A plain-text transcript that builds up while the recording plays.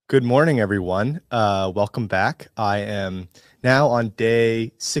Good morning, everyone. Welcome back. I am now on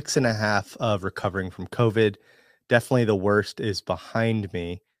day 6.5 of recovering from COVID. Definitely the worst is behind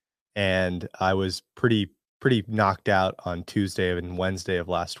me, and I was pretty knocked out on Tuesday and Wednesday of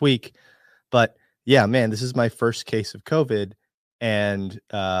last week. But yeah, man, this is my first case of COVID, and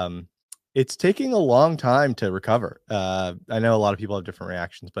it's taking a long time to recover. I know a lot of people have different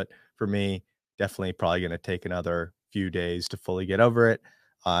reactions, but for me, definitely probably going to take another few days to fully get over it.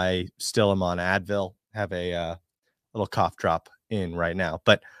 I still am on Advil, have a little cough drop in right now,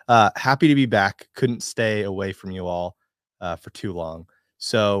 but happy to be back. Couldn't stay away from you all for too long.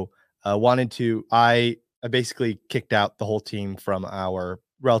 So I basically kicked out the whole team from our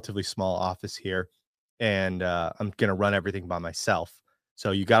relatively small office here, and I'm gonna run everything by myself.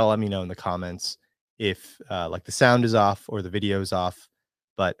 So you gotta let me know in the comments if like the sound is off or the video is off,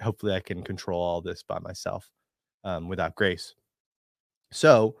 but hopefully I can control all this by myself without Grace.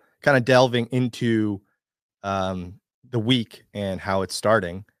 So kind of delving into the week and how it's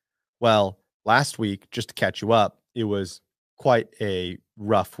starting. Well, last week, just to catch you up, it was quite a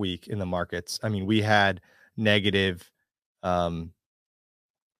rough week in the markets. I mean, we had negative. Um,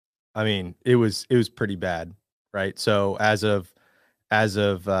 it was pretty bad, right? So as of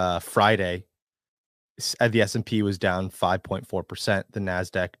Friday, the S&P was down 5.4%, the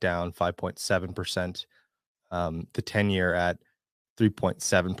Nasdaq down 5.7%, the 10-year at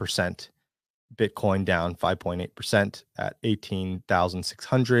 3.7%. Bitcoin down 5.8% at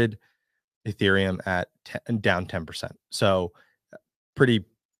 18,600, Ethereum at down 10%. So pretty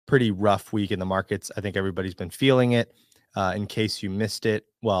pretty rough week in the markets. I think everybody's been feeling it. In case you missed it,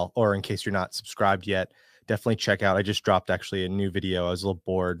 well, or in case you're not subscribed yet, definitely check out. I just dropped actually a new video. I was a little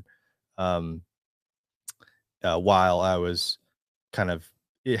bored um, while I was kind of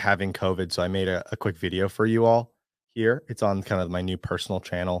having COVID, so I made a quick video for you all here. It's on kind of my new personal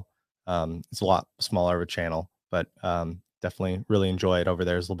channel. It's a lot smaller of a channel, but definitely really enjoy it over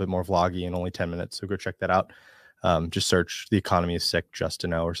there. It's a little bit more vloggy and only 10 minutes, so go check that out. Just search "The Economy is Sick, Just to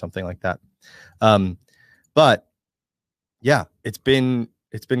Know" or something like that. But yeah, it's been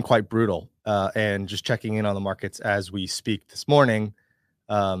quite brutal. And just checking in on the markets as we speak this morning.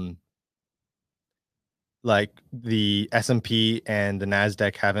 Um, like the S&P and the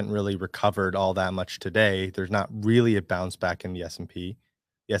Nasdaq haven't really recovered all that much today. There's not really a bounce back in the S&P.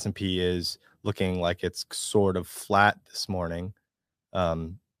 The S&P is looking like it's sort of flat this morning.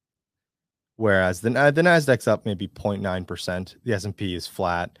 Um, whereas the Nasdaq's up maybe 0.9%. The S&P is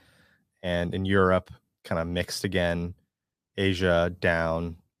flat, and in Europe kind of mixed again, Asia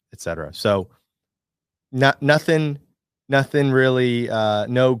down, etc. So nothing really,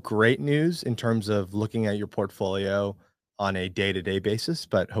 no great news in terms of looking at your portfolio on a day-to-day basis,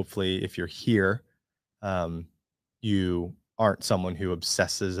 but hopefully if you're here, you aren't someone who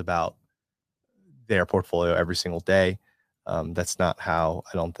obsesses about their portfolio every single day. That's not how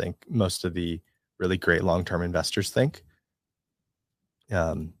I don't think most of the really great long-term investors think.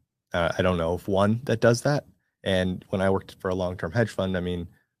 I don't know of one that does that. And when I worked for a long-term hedge fund, I mean,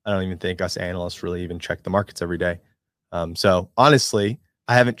 I don't even think us analysts really even check the markets every day. So honestly,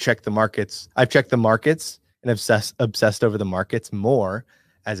 I haven't checked the markets. I've checked the markets and obsessed over the markets more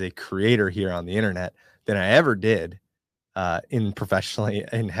as a creator here on the internet than I ever did in professionally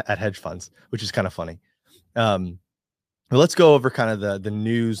at hedge funds, which is kind of funny. But let's go over kind of the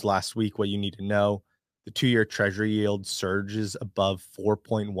news last week, what you need to know. The 2-year treasury yield surges above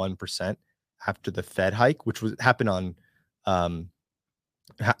 4.1% after the Fed hike, which um,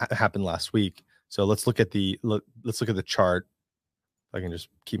 happened last week. So let's look at the chart. If I can just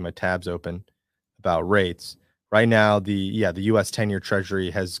keep my tabs open about rates. Right now, the US 10-year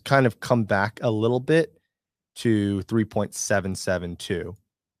treasury has kind of come back a little bit to 3.772.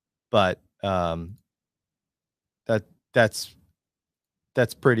 But that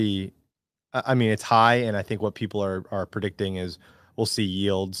that's pretty. I mean, it's high, and I think what people are predicting is we'll see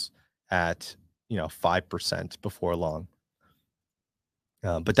yields at 5% before long.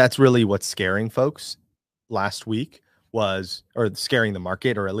 But that's really what's scaring folks last week or scaring the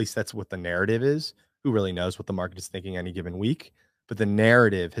market, or at least that's what the narrative is. Who really knows what the market is thinking any given week? But the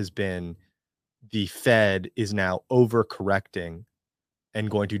narrative has been the Fed is now overcorrecting and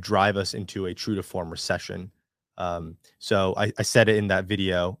going to drive us into a true to form recession. So I said it in that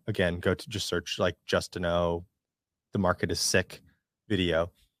video. Again, go to just search like "Just to Know the Market is Sick"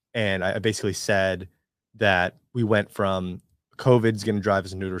 video. And I basically said that we went from COVID's going to drive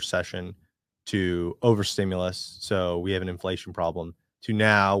us into a recession to overstimulus. So we have an inflation problem to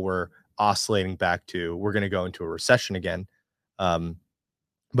now we're oscillating back to we're going to go into a recession again.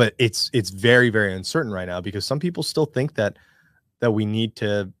 But it's very, very uncertain right now because some people still think that we need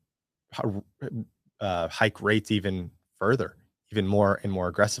to hike rates even further, even more and more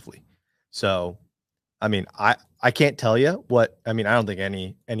aggressively. So, I mean, I can't tell you what. I mean, I don't think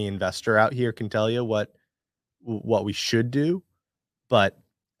any investor out here can tell you what we should do, but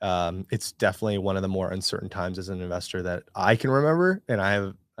it's definitely one of the more uncertain times as an investor that I can remember. And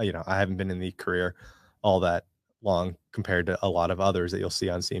I haven't been in the career all that long compared to a lot of others that you'll see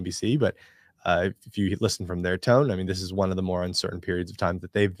on CNBC. But if you listen from their tone, I mean, this is one of the more uncertain periods of time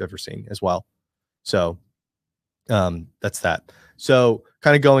that they've ever seen as well. So that's that. So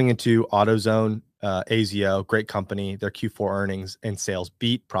kind of going into AutoZone, AZO, great company. Their Q4 earnings and sales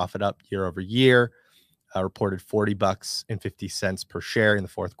beat, profit up year over year. Reported $40.50 per share in the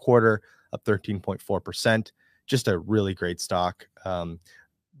fourth quarter, up 13.4%. Just a really great stock.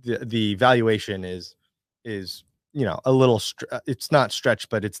 The valuation is a little it's not stretched,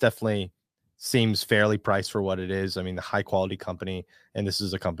 but it's definitely seems fairly priced for what it is. I mean, the high quality company, and this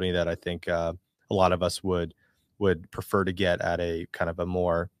is a company that I think a lot of us would prefer to get at a kind of a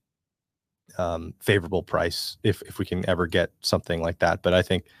more favorable price if we can ever get something like that. But I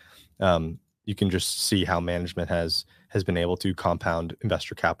think you can just see how management has been able to compound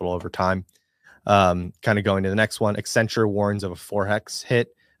investor capital over time. Kind of going to the next one, Accenture warns of a Forex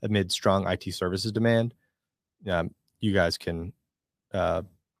hit amid strong IT services demand. You guys can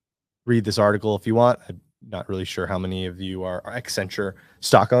read this article if you want. I'm not really sure how many of you are Accenture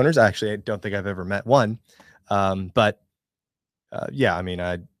stock owners. Actually, I don't think I've ever met one. But yeah, I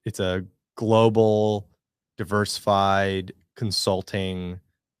mean, it's a global, diversified consulting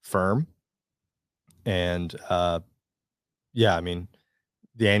firm. And yeah, I mean,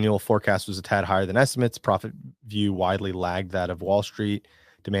 the annual forecast was a tad higher than estimates. Profit view widely lagged that of Wall Street.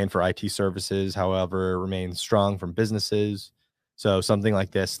 Demand for IT services, however, remains strong from businesses. So something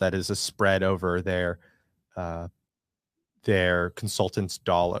like this that is a spread over their consultants'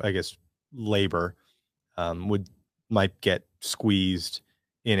 dollar, I guess, labor might get squeezed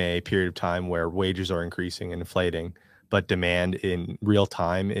in a period of time where wages are increasing and inflating, but demand in real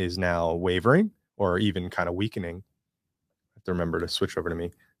time is now wavering or even kind of weakening. I have to remember to switch over to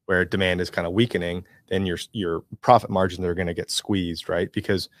me, where demand is kind of weakening, then your profit margins are going to get squeezed, right?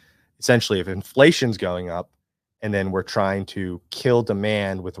 Because essentially if inflation's going up and then we're trying to kill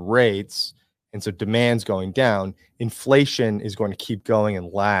demand with rates, and so demand's going down, inflation is going to keep going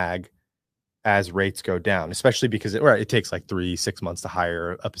and lag as rates go down, especially because it takes like 3-6 months to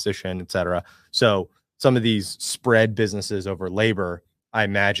hire a position, et cetera. So some of these spread businesses over labor, I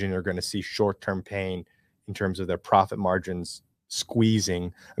imagine, are going to see short-term pain in terms of their profit margins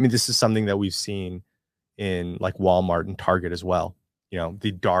squeezing. I mean, this is something that we've seen in like Walmart and Target as well. You know,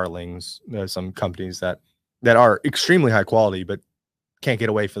 the darlings, some companies that are extremely high quality, but can't get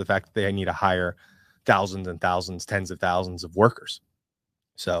away from the fact that they need to hire thousands and thousands, tens of thousands of workers.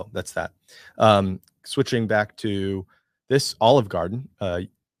 So that's that. Switching back to this, Olive Garden,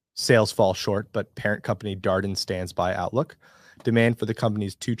 sales fall short, but parent company Darden stands by outlook. Demand for the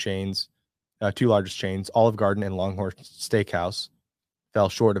company's two largest chains, Olive Garden and Longhorn Steakhouse, fell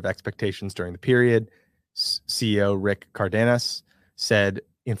short of expectations during the period. CEO Rick Cardenas said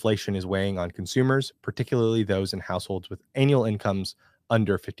inflation is weighing on consumers, particularly those in households with annual incomes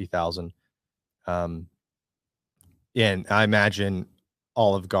under $50,000. And I imagine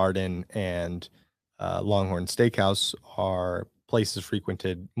Olive Garden and Longhorn Steakhouse are places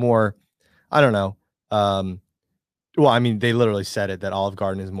frequented more. I don't know. Well, I mean, they literally said it that Olive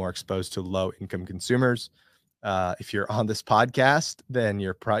Garden is more exposed to low income consumers. If you're on this podcast, then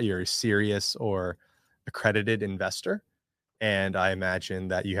you're a serious or accredited investor. And I imagine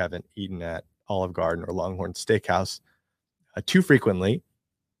that you haven't eaten at Olive Garden or Longhorn Steakhouse too frequently,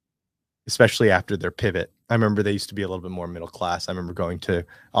 especially after their pivot. I remember they used to be a little bit more middle class. I remember going to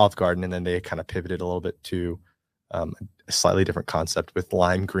Olive Garden and then they kind of pivoted a little bit to a slightly different concept with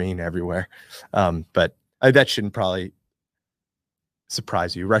lime green everywhere. But that shouldn't probably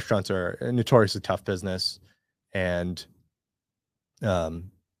surprise you. Restaurants are a notoriously tough business. And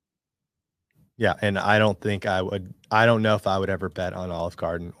yeah, and I don't know if I would ever bet on Olive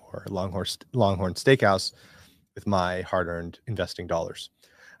Garden or Longhorn Steakhouse with my hard-earned investing dollars.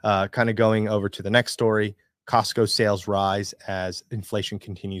 Kind of going over to the next story, Costco sales rise as inflation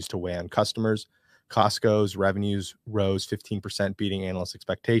continues to weigh on customers. Costco's revenues rose 15%, beating analyst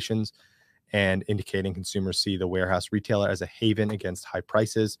expectations and indicating consumers see the warehouse retailer as a haven against high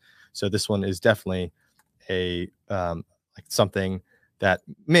prices. So this one is definitely a like something that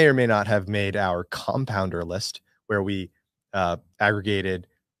may or may not have made our compounder list, where we aggregated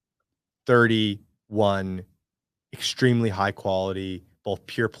 31 extremely high quality, both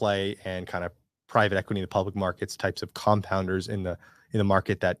pure play and kind of private equity in the public markets types of compounders in the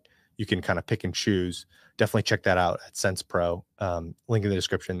market that you can kind of pick and choose. Definitely check that out at Sense Pro. Link in the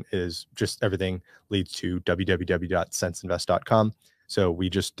description is just everything leads to www.senseinvest.com. So we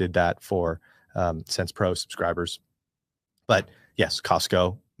just did that for Sense Pro subscribers. But yes,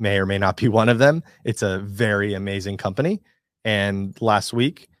 Costco may or may not be one of them. It's a very amazing company. And last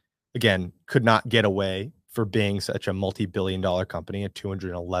week, again, could not get away for being such a multi-billion-dollar company, a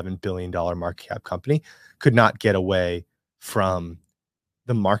 $211 billion market cap company, could not get away from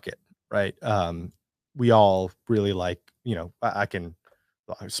the market, right? We all really like, I can,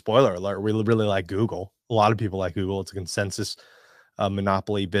 spoiler alert, we really like Google. A lot of people like Google. It's a consensus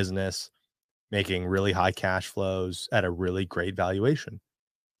monopoly business, making really high cash flows at a really great valuation.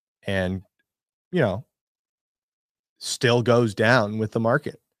 And, still goes down with the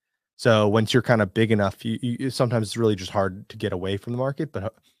market. So once you're kind of big enough, you sometimes it's really just hard to get away from the market,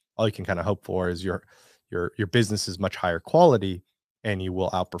 but all you can kind of hope for is your business is much higher quality and you will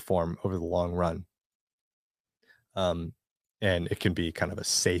outperform over the long run. And it can be kind of a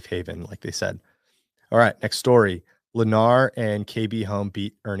safe haven, like they said. All right, next story. Lennar and KB Home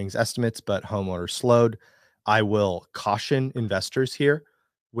beat earnings estimates, but homeowners slowed. I will caution investors here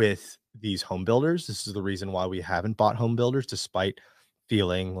with these home builders. This is the reason why we haven't bought home builders, despite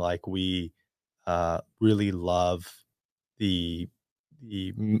feeling like we really love the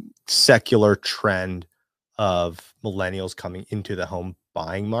secular trend of millennials coming into the home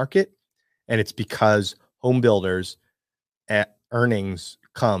buying market. And it's because home builders earnings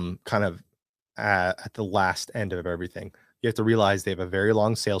come kind of at the last end of everything. You have to realize they have a very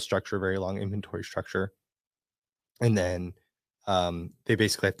long sales structure, very long inventory structure. And then they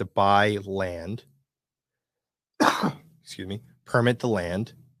basically have to buy land, excuse me, permit the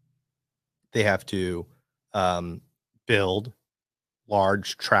land. They have to build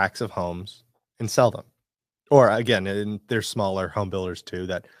large tracts of homes and sell them. Or again, and there's smaller home builders too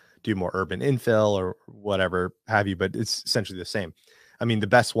that do more urban infill or whatever have you, but it's essentially the same. I mean, the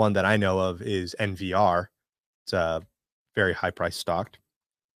best one that I know of is NVR. It's a very high price stock.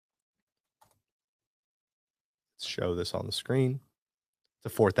 Let's show this on the screen.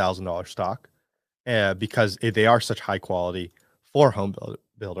 It's a $4,000 stock because they are such high quality for home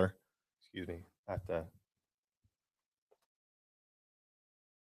builder. Excuse me. I have to.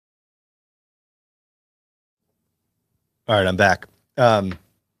 All right, I'm back.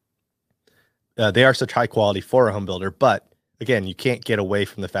 They are such high quality for a home builder, but again, you can't get away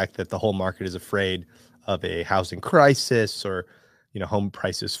from the fact that the whole market is afraid of a housing crisis or, home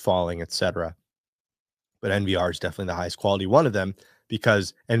prices falling, etc. But NVR is definitely the highest quality one of them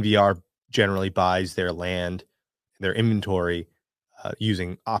because NVR generally buys their land, their inventory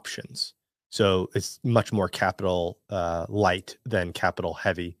using options. So it's much more capital light than capital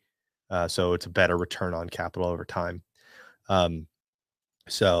heavy. So it's a better return on capital over time.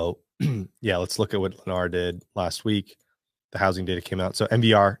 So yeah, let's look at what Lennar did last week. The housing data came out. So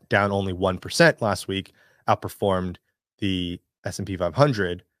NVR down only 1% last week, outperformed the S&P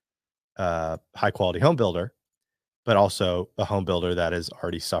 500 high quality home builder, but also a home builder that has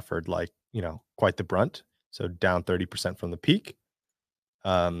already suffered quite the brunt. So down 30% from the peak.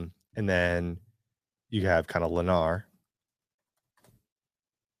 And then you have kind of Lennar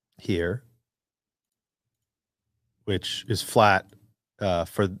here, which is flat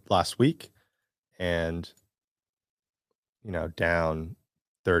for last week and, down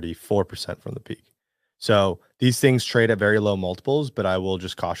 34% from the peak. So these things trade at very low multiples, but I will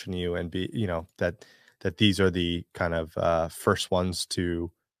just caution you and be, that these are the kind of first ones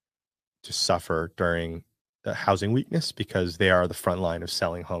to suffer during the housing weakness because they are the front line of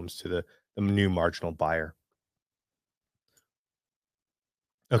selling homes to the new marginal buyer.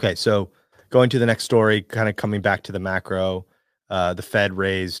 Okay, so going to the next story, kind of coming back to the macro, the Fed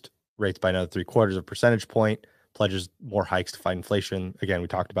raised rates by another 0.75 percentage point, pledges more hikes to fight inflation. Again, we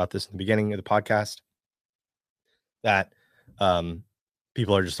talked about this in the beginning of the podcast, that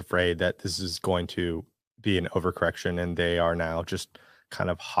people are just afraid that this is going to be an overcorrection, and they are now just kind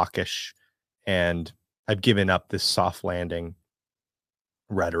of hawkish and have given up this soft landing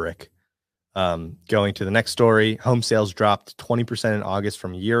rhetoric. Going to the next story, home sales dropped 20% in August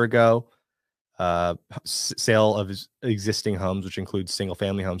from a year ago. Sale of existing homes, which includes single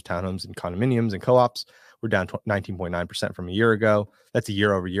family homes, townhomes, and condominiums and co-ops, were down 19.9% from a year ago. That's a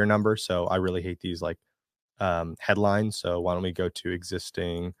year over year number. So I really hate these headlines. So why don't we go to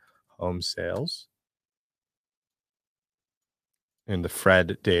existing home sales in the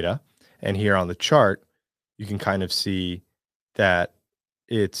Fred data. And here on the chart, you can kind of see that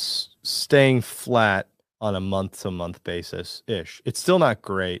it's staying flat on a month-to-month basis-ish. It's still not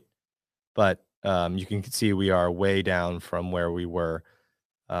great, but you can see we are way down from where we were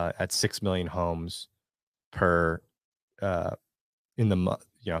at 6 million homes per in the month,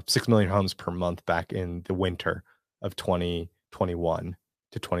 6 million homes per month back in the winter of 2021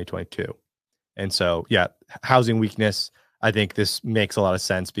 to 2022. And so, yeah, housing weakness. I think this makes a lot of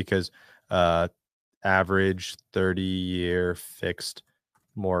sense because average 30-year fixed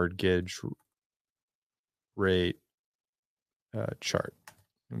mortgage rate chart.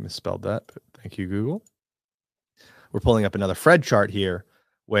 I misspelled that, but thank you, Google. We're pulling up another Fred chart here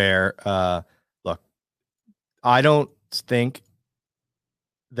where, look, I don't think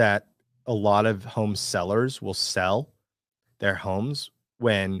that a lot of home sellers will sell their homes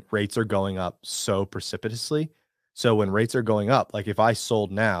when rates are going up so precipitously. So when rates are going up, like if I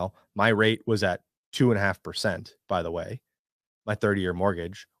sold now, my rate was at 2.5%, by the way, my 30-year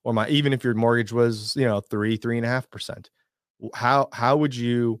mortgage, or even if your mortgage was, 3.5%. How would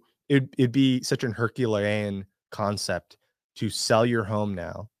you, it'd be such an Herculean concept to sell your home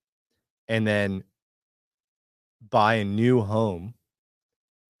now and then buy a new home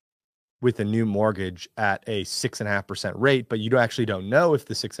with a new mortgage at a 6.5% rate, but you actually don't know if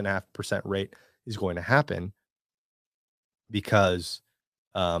the 6.5% rate is going to happen because,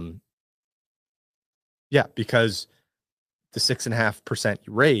 because the 6.5%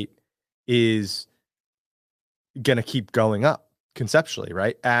 rate is going to keep going up conceptually,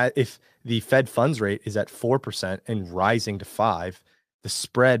 right? If the Fed funds rate is at 4% and rising to 5%, the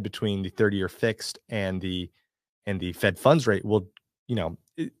spread between the 30-year fixed and the Fed funds rate will,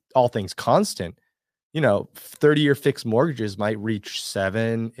 all things constant, 30-year fixed mortgages might reach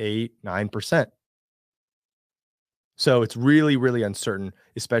 7, 8, 9%. So it's really, really uncertain,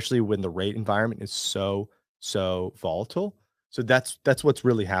 especially when the rate environment is so volatile. So that's what's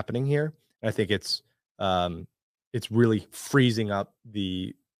really happening here. And I think it's really freezing up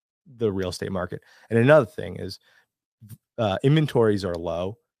the real estate market. And another thing is inventories are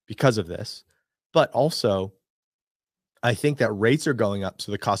low because of this, but also I think that rates are going up,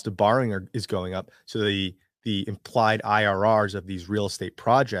 so the cost of borrowing is going up. So the implied IRRs of these real estate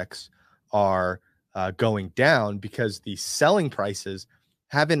projects are going down because the selling prices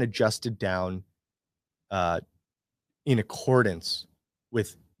haven't adjusted down in accordance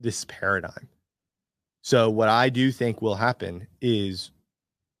with this paradigm. So what I do think will happen is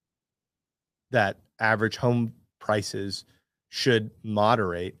that average home prices should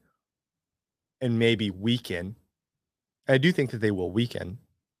moderate and maybe weaken. I do think that they will weaken.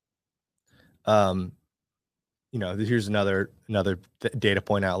 Here's another data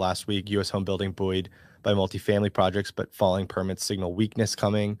point out last week. U.S. home building buoyed by multifamily projects, but falling permits signal weakness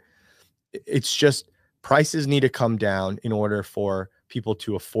coming. It's just prices need to come down in order for people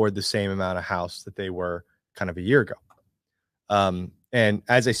to afford the same amount of house that they were kind of a year ago. And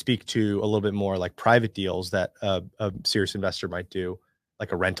as I speak to a little bit more like private deals that a serious investor might do,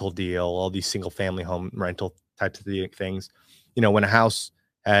 like a rental deal, all these single family home rental types of things, when a house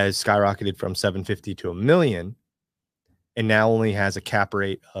has skyrocketed from 750 to $1 million and now only has a cap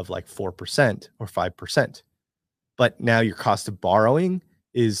rate of like 4% or 5%, but now your cost of borrowing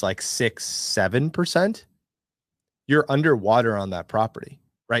is like 6, 7%, you're underwater on that property,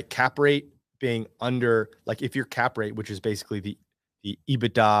 right? Cap rate being under, like if your cap rate, which is basically the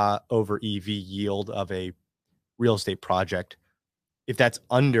EBITDA over EV yield of a real estate project, if that's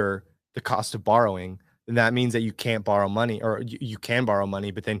under the cost of borrowing, then that means that you can't borrow money, or you can borrow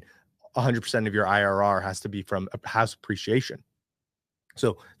money, but then 100% of your IRR has to be from a house appreciation.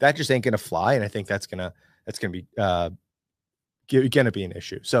 So that just ain't going to fly. And I think that's going to be going to be an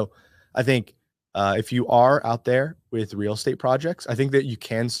issue. So I think if you are out there with real estate projects, I think that you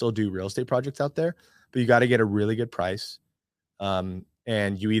can still do real estate projects out there, but you got to get a really good price. And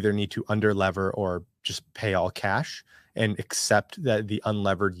you either need to underlever or just pay all cash and accept that the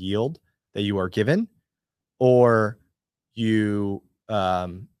unlevered yield that you are given, or you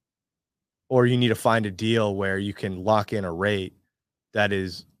need to find a deal where you can lock in a rate that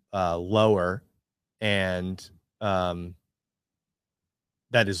is lower and that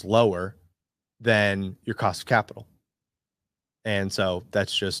is lower than your cost of capital. And so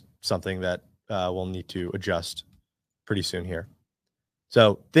that's just something that we'll need to adjust pretty soon here.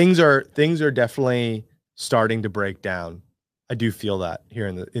 So things are definitely starting to break down. I do feel that here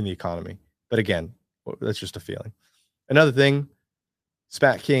in the economy. But again, that's just a feeling. Another thing,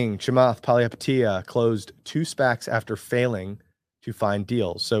 SPAC King Chamath Palihapitiya closed 2 SPACs after failing to find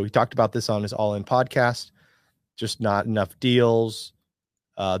deals. So he talked about this on his All In podcast. Just not enough deals.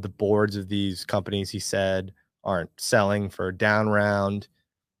 The boards of these companies, he said, aren't selling for a down round.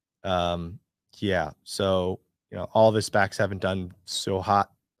 So all of his SPACs haven't done so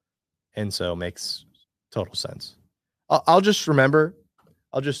hot, and so it makes total sense. I'll just remember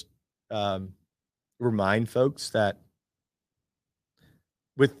I'll just remind folks that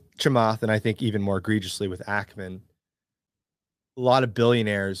with Chamath, and I think even more egregiously with Ackman, a lot of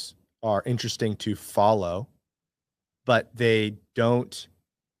billionaires are interesting to follow, but they don't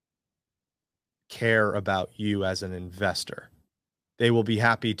care about you as an investor. They will be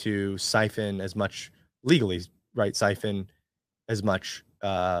happy to siphon as much legally, right? Siphon as much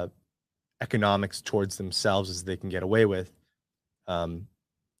economics towards themselves as they can get away with. And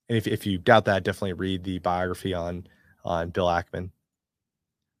if you doubt that, definitely read the biography on Bill Ackman.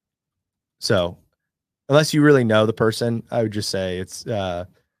 So unless you really know the person, I would just say it's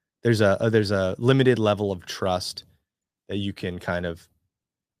there's a limited level of trust that you can kind of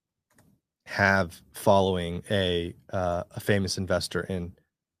have following a famous investor in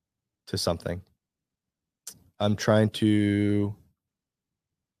to something. I'm trying to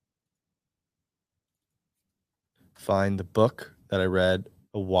find the book that I read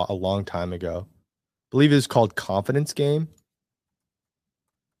a long time ago. I believe it's called Confidence Game.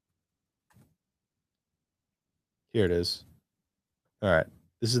 Here it is. All right.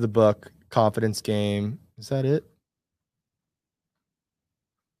 This is the book, Confidence Game. Is that it?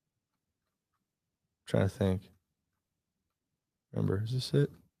 I'm trying to think. Remember, is this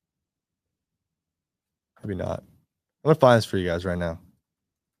it? Maybe not. I'm going to find this for you guys right now.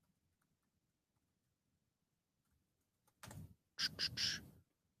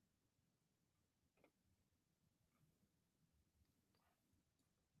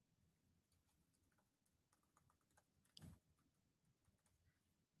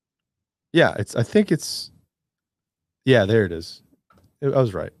 Yeah, I think it's, yeah, there it is. I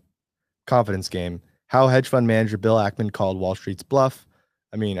was right. Confidence Game. How hedge fund manager Bill Ackman called Wall Street's bluff.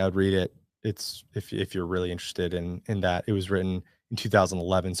 I mean, I would read it. It's if you're really interested in that. It was written in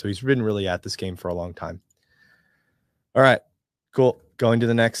 2011, so he's been really at this game for a long time. All right, cool. Going to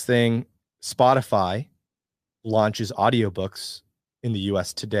the next thing. Spotify launches audiobooks in the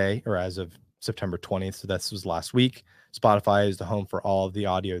US today, or as of September 20th. So this was last week. Spotify is the home for all of the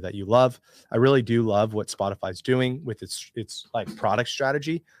audio that you love. I really do love what Spotify's doing with its like product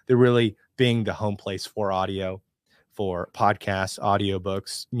strategy. They're really being the home place for audio, for podcasts,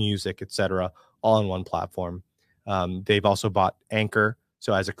 audiobooks, music, etc., all in one platform. They've also bought Anchor.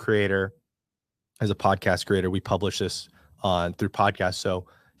 So as a creator, as a podcast creator, we publish this on through podcasts. So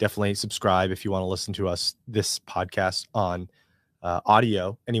definitely subscribe if you want to listen to this podcast on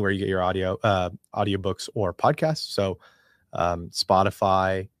audio, anywhere you get your audiobooks or podcasts. So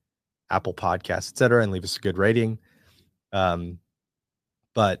Spotify, Apple Podcasts, etc., and leave us a good rating.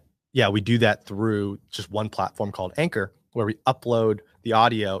 But yeah, we do that through just one platform called Anchor, where we upload the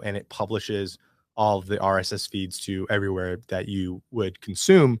audio and it publishes all of the RSS feeds to everywhere that you would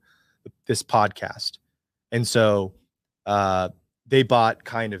consume this podcast. And so they bought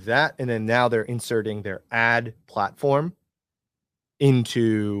kind of that, and then now they're inserting their ad platform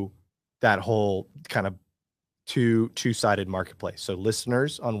into that whole kind of two-sided marketplace. So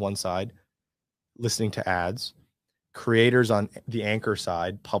listeners on one side listening to ads, creators on the Anchor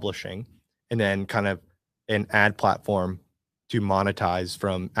side publishing, and then kind of an ad platform to monetize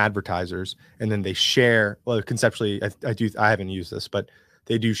from advertisers. And then they share, well, conceptually, I haven't used this, but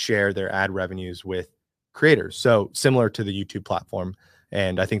they do share their ad revenues with creators. So similar to the YouTube platform.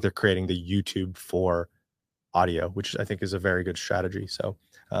 And I think they're creating the YouTube for audio, which I think is a very good strategy. So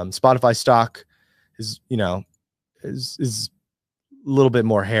Spotify stock is, is a little bit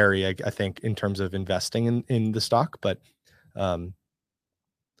more hairy, I think, in terms of investing in the stock, but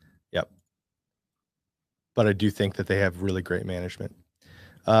yep. But I do think that they have really great management.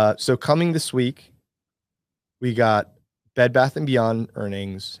 So coming this week, we got Bed Bath & Beyond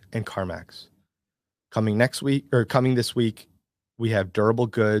earnings and CarMax. Coming this week, we have durable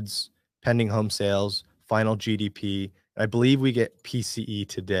goods, pending home sales, final GDP. I believe we get PCE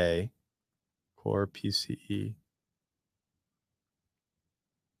today, core PCE.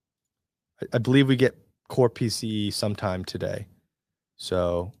 I believe we get core PCE sometime today.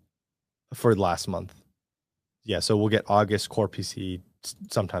 So for last month. Yeah, so we'll get August core PCE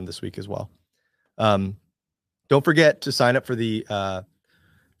sometime this week as well. Don't forget to sign up for the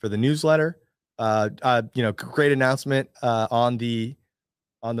newsletter. Great announcement on the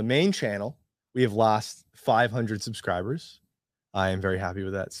main channel. We have lost 500 subscribers. I am very happy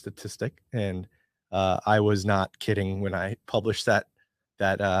with that statistic, and I was not kidding when I published that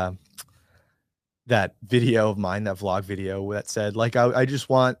video of mine, that vlog video that said, like, I just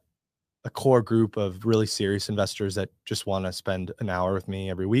want a core group of really serious investors that just want to spend an hour with me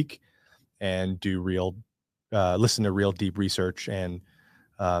every week and do listen to real deep research and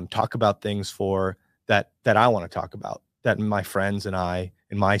talk about things that I want to talk about, that my friends and I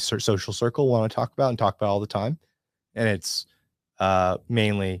in my social circle want to talk about all the time. And it's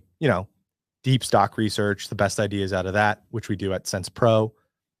mainly, deep stock research, the best ideas out of that, which we do at Sense Pro.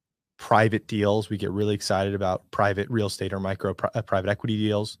 Private deals, we get really excited about private real estate or private equity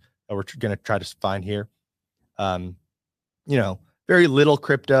deals that we're going to try to find here. Very little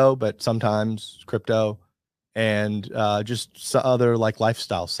crypto, but sometimes crypto, and just other like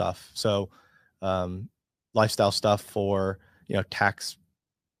lifestyle stuff. So lifestyle stuff for tax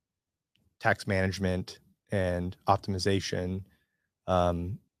management and optimization,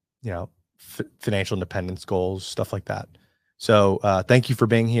 financial independence goals, stuff like that. So thank you for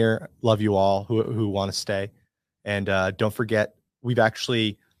being here. Love you all who want to stay. And don't forget, we've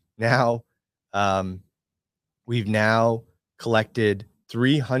actually now collected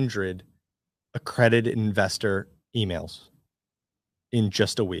 300 accredited investor emails in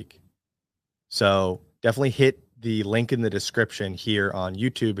just a week. So definitely hit the link in the description here on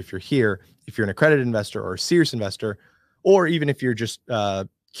YouTube if you're here, if you're an accredited investor or a serious investor, or even if you're just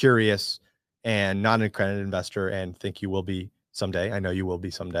curious and not an accredited investor and think you will be someday. I know you will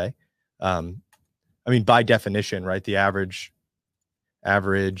be someday. By definition, right? The average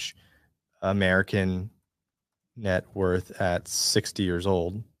American net worth at 60 years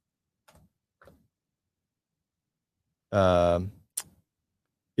old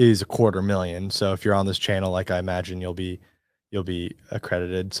is $250,000. So if you're on this channel, like I imagine you'll be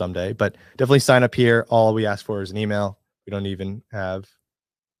accredited someday, but definitely sign up here. All we ask for is an email. We don't even have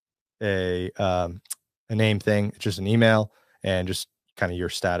a name thing. It's just an email and just kind of your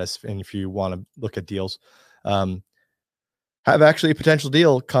status. And if you want to look at deals, have actually a potential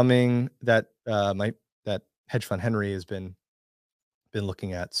deal coming that that hedge fund Henry has been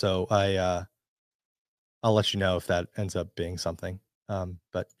looking at. So I'll let you know if that ends up being something.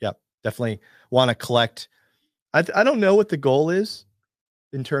 But yeah, definitely want to collect. I don't know what the goal is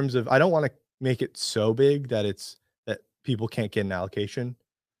in terms of, I don't want to make it so big that people can't get an allocation.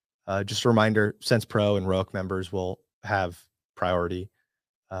 Just a reminder, Sense Pro and ROIC members will have priority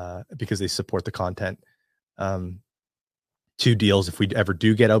because they support the content. 2 deals if we ever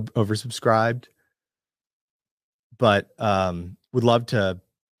do get oversubscribed. But would love to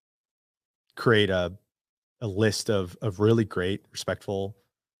create a list of really great, respectful,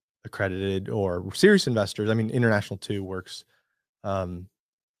 accredited or serious investors. I mean, international too works.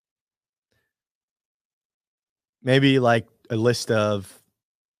 Maybe like a list of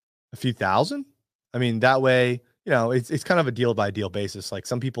a few thousand. I mean, that way, it's kind of a deal by deal basis. Like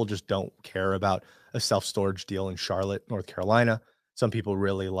some people just don't care about a self-storage deal in Charlotte, North Carolina. Some people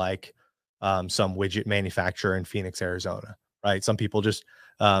really like some widget manufacturer in Phoenix, Arizona, right? Some people just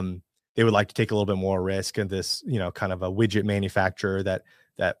they would like to take a little bit more risk in this, kind of a widget manufacturer that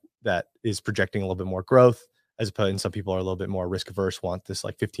is projecting a little bit more growth, as opposed, and some people are a little bit more risk averse, want this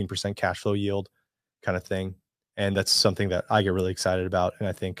like 15% cash flow yield kind of thing. And that's something that I get really excited about. And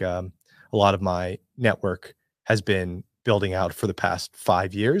I think a lot of my network has been building out for the past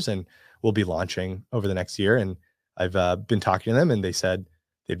 5 years and will be launching over the next year. And I've been talking to them, and they said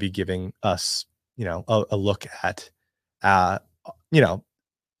they'd be giving us, a look at,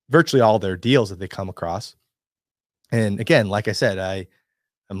 virtually all their deals that they come across. And again, like I said, I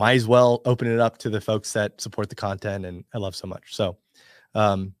might as well open it up to the folks that support the content and I love so much. So,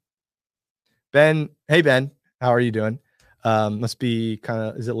 Ben, hey, Ben, how are you doing? Must be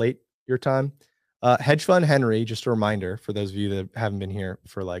is it late your time? Hedge Fund Henry, just a reminder for those of you that haven't been here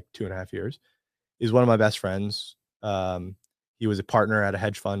for like 2.5 years, is one of my best friends. He was a partner at a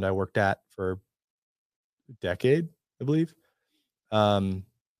hedge fund I worked at for a decade, I believe.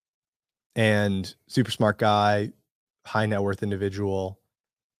 And super smart guy, high net worth individual.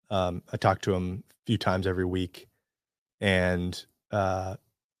 I talk to him a few times every week, and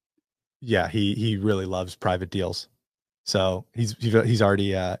yeah, he really loves private deals. So he's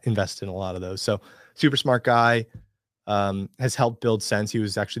already invested in a lot of those. So super smart guy, has helped build Sense. He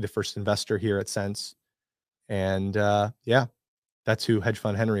was actually the first investor here at Sense, and yeah, that's who Hedge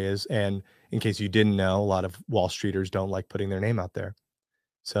Fund Henry is. And in case you didn't know, a lot of Wall Streeters don't like putting their name out there.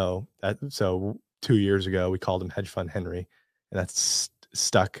 So 2 years ago, we called him Hedge Fund Henry, and that's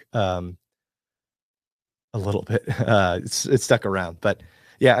stuck a little bit. It's stuck around, but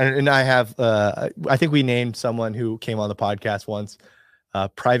yeah. And I have, I think we named someone who came on the podcast once,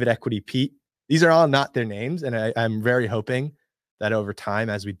 Private Equity Pete. These are all not their names. And I'm very hoping that over time,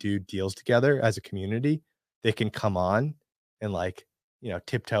 as we do deals together as a community, they can come on and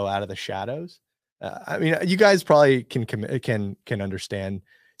tiptoe out of the shadows. I mean, you guys probably can understand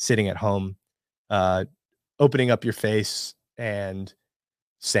sitting at home, opening up your face and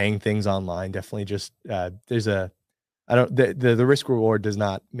saying things online. Definitely just there's a I don't the risk reward does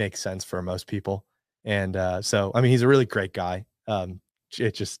not make sense for most people. And so I mean he's a really great guy.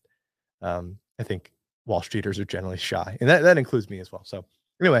 It just I think Wall Streeters are generally shy, and that includes me as well. So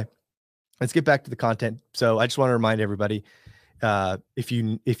anyway, let's get back to the content. So I just want to remind everybody, if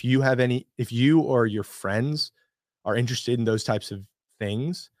you or your friends are interested in those types of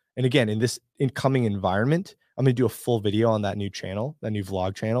things, and again, in this incoming environment, I'm going to do a full video on that new channel, that new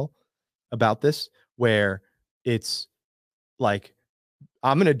vlog channel about this, where it's like,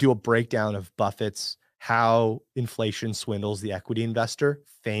 I'm going to do a breakdown of Buffett's How Inflation Swindles the Equity Investor,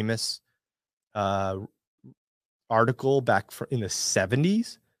 famous uh, article back in the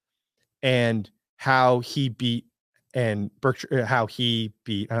 70s, and how he beat I'm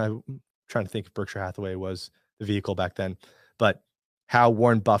trying to think if Berkshire Hathaway was the vehicle back then, but how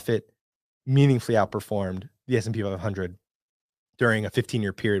Warren Buffett meaningfully outperformed the S&P 500 during a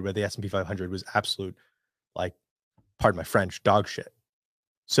 15-year period where the S&P 500 was absolute, like, pardon my French, dog shit.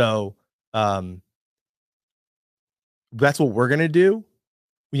 So that's what we're going to do.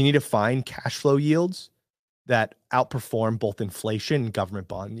 We need to find cash flow yields that outperform both inflation and government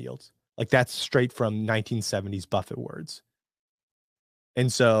bond yields. Like, that's straight from 1970s Buffett words. And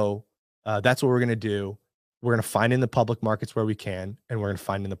so that's what we're going to do. We're going to find in the public markets where we can, and we're going to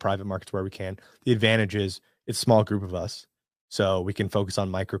find in the private markets where we can. The advantage is it's a small group of us, so we can focus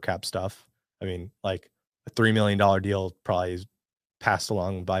on micro cap stuff. I mean, like a $3 million deal probably is passed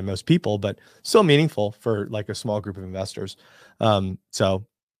along by most people, but still meaningful for like a small group of investors. So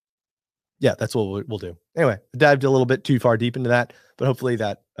yeah, that's what we'll do. Anyway, I dived a little bit too far deep into that, but hopefully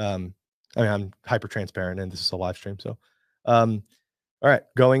that, I mean, I'm hyper transparent and this is a live stream. So, all right,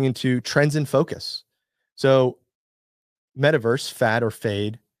 going into trends in focus. So metaverse, fad or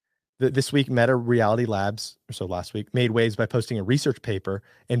fade. This week, Meta Reality Labs, or so last week, made waves by posting a research paper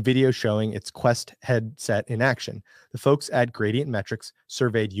and video showing its Quest headset in action. The folks at Gradient Metrics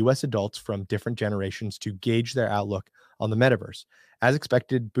surveyed US adults from different generations to gauge their outlook on the metaverse. As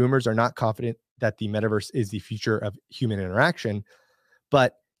expected, boomers are not confident that the metaverse is the future of human interaction.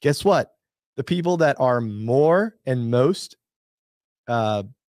 But guess what? The people that are more and most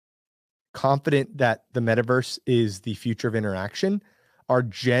confident that the metaverse is the future of interaction are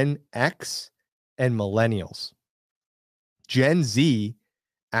Gen X and millennials. Gen Z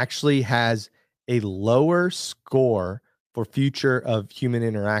actually has a lower score for future of human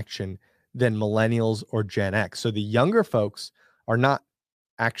interaction than millennials or Gen X. So the younger folks are not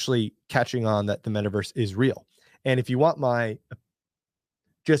actually catching on that the metaverse is real. And if you want my,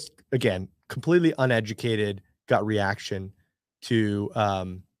 just again, completely uneducated gut reaction to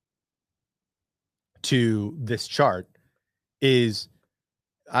this chart, is,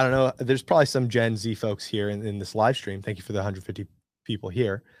 I don't know, there's probably some Gen Z folks here in this live stream. Thank you for the 150 people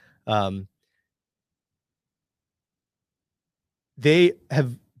here. They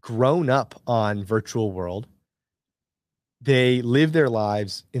have grown up on virtual world. They live their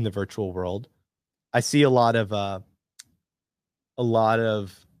lives in the virtual world. I see a lot of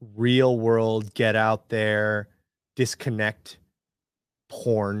real world, get out there, disconnect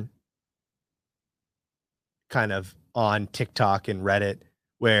porn kind of on TikTok and Reddit,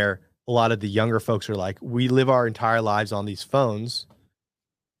 where a lot of the younger folks are like, we live our entire lives on these phones,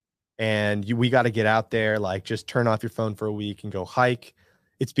 and we got to get out there, like, just turn off your phone for a week and go hike.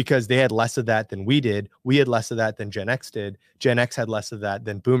 It's because they had less of that than we did. We had less of that than Gen X did. Gen X had less of that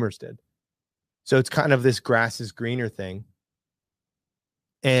than boomers did. So it's kind of this grass is greener thing.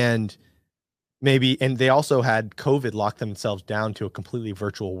 And they also had COVID lock themselves down to a completely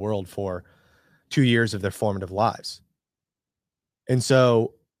virtual world for 2 years of their formative lives. And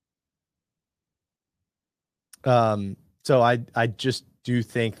so, I just do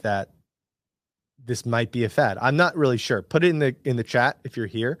think that this might be a fad. I'm not really sure. Put it in the chat if you're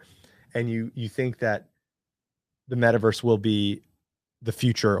here and you think that the metaverse will be the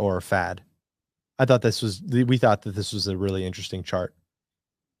future or a fad. We thought that this was a really interesting chart.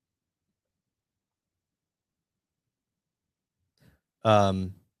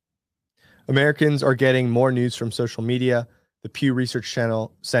 Americans are getting more news from social media. The Pew Research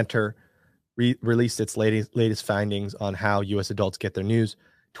Center released its latest findings on how U.S. adults get their news.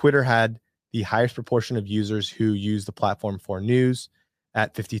 Twitter had the highest proportion of users who use the platform for news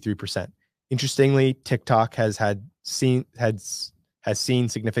at 53%. Interestingly, TikTok has seen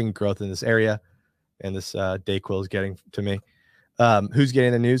significant growth in this area, and this Dayquil is getting to me. Who's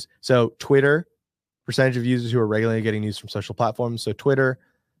getting the news? So Twitter, percentage of users who are regularly getting news from social platforms. So Twitter,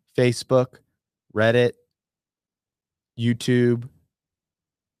 Facebook, Reddit, YouTube,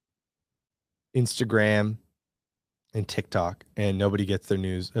 Instagram, and TikTok, and nobody gets their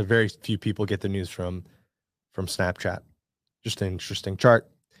news. Very few people get their news from from Snapchat. Just an interesting chart.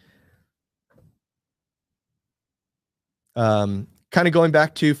 Kind of going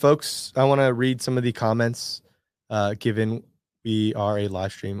back to folks, I want to read some of the comments, given we are a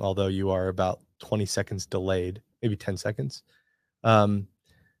live stream, although you are about 20 seconds delayed, maybe 10 seconds. Kind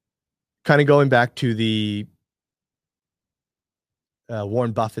of going back to the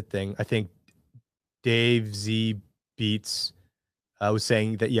Warren Buffett thing, I think Dave Z Beats was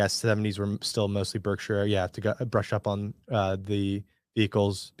saying that, yes, 70s were still mostly Berkshire. Yeah, to brush up on the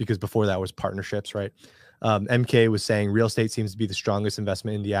vehicles, because before that was partnerships, right? MK was saying real estate seems to be the strongest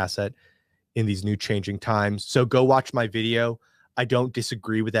investment in the asset in these new changing times. So go watch my video. I don't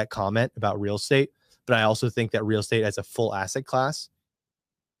disagree with that comment about real estate, but I also think that real estate as a full asset class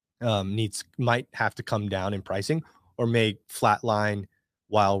might have to come down in pricing, or may flatline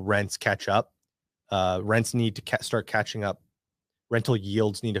while rents catch up. Rents need to start catching up. Rental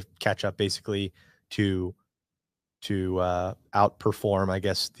yields need to catch up, basically, to outperform, I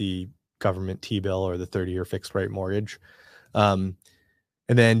guess, the government T-bill or the 30-year fixed rate mortgage. And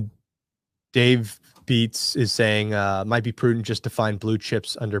then Dave Beats is saying might be prudent just to find blue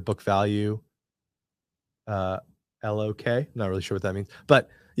chips under book value. LOK, not really sure what that means, but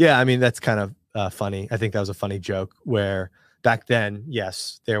yeah, I mean, that's kind of funny. I think that was a funny joke, where back then,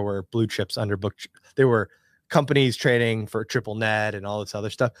 yes, there were blue chips under book. There were companies trading for triple net and all this other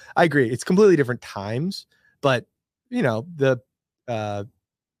stuff. I agree. It's completely different times, but the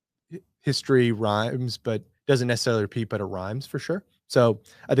history rhymes, but doesn't necessarily repeat, but it rhymes for sure. So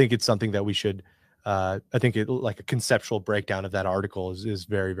I think it's something that we should, I think like a conceptual breakdown of that article is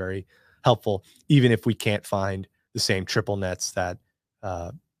very, very helpful, even if we can't find the same triple nets that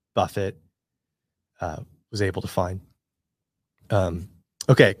Buffett was able to find.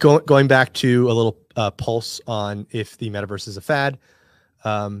 Okay, going back to a little pulse on if the metaverse is a fad.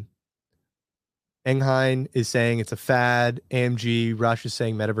 Engheim is saying it's a fad. AMG Rush is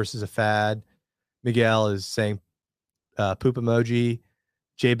saying metaverse is a fad. Miguel is saying poop emoji.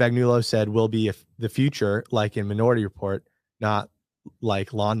 Jay Bagnulo said will be the future, like in Minority Report, not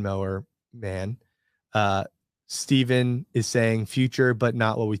like Lawnmower Man. Steven is saying future, but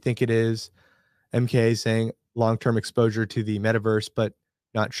not what we think it is. MK is saying long-term exposure to the metaverse, but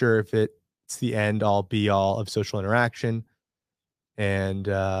not sure if it's the end all be all of social interaction. And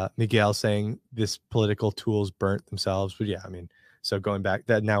Miguel saying this political tools burnt themselves. But yeah, I mean, so going back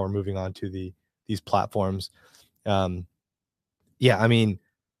that now we're moving on to these platforms. Yeah, I mean,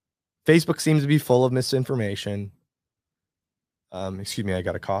 Facebook seems to be full of misinformation. Excuse me, I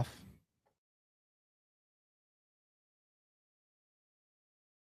got a cough.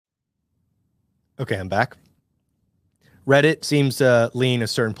 Okay, I'm back. Reddit seems to lean a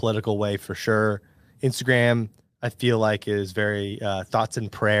certain political way for sure. Instagram, I feel like, is very thoughts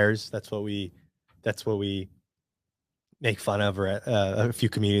and prayers. That's what we make fun of, or a few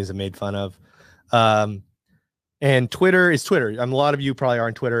comedians have made fun of. And Twitter is Twitter. A lot of you probably are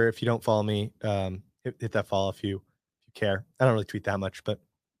on Twitter. If you don't follow me, hit that follow if you care. I don't really tweet that much, but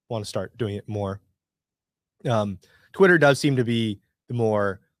want to start doing it more. Twitter does seem to be the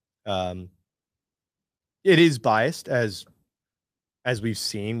more it is biased, as we've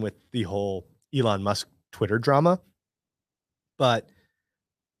seen with the whole Elon Musk Twitter drama. But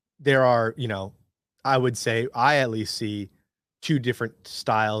there are, I would say I at least see two different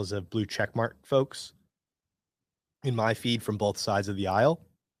styles of blue checkmark folks in my feed from both sides of the aisle.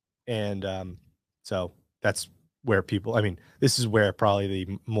 And so that's where people, I mean, this is where probably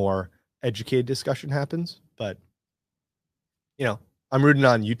the more educated discussion happens. But, I'm rooting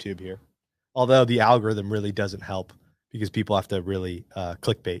on YouTube here, although the algorithm really doesn't help, because people have to really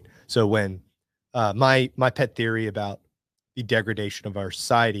clickbait. So when my pet theory about the degradation of our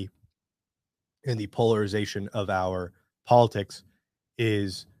society and the polarization of our politics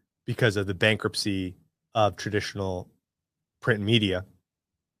is because of the bankruptcy of traditional print media.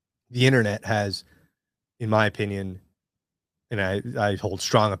 The internet has, in my opinion, and I hold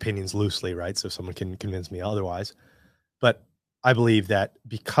strong opinions loosely, right? So someone can convince me otherwise. But I believe that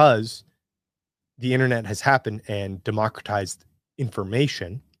because the internet has happened and democratized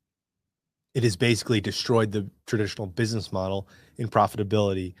information, it has basically destroyed the traditional business model and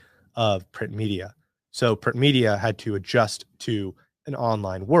profitability of print media. So print media had to adjust to an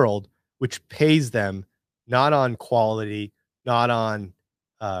online world, which pays them not on quality, not on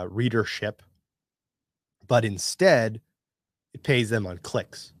readership, but instead it pays them on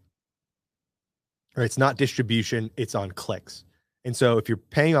clicks. Or it's not distribution, it's on clicks. And so if you're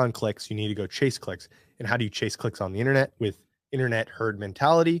paying on clicks, you need to go chase clicks. And how do you chase clicks on the internet? With internet herd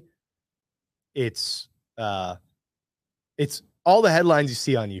mentality. It's all the headlines you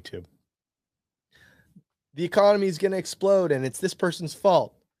see on YouTube. the economy is going to explode and it's this person's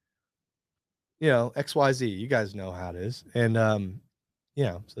fault. You know, XYZ, you guys know how it is. And,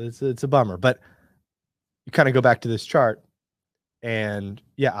 so it's a bummer, but you kind of go back to this chart and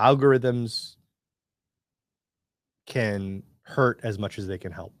yeah, algorithms can hurt as much as they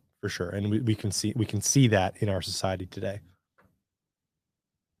can help for sure. And we can see that in our society today.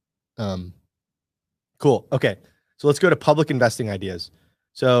 Cool. Okay. So let's go to public investing ideas.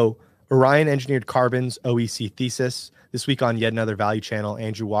 So Orion Engineered Carbon's OEC thesis. This week on yet another value channel,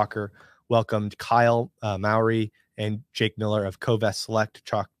 Andrew Walker welcomed Kyle Mowry and Jake Miller of Covest Select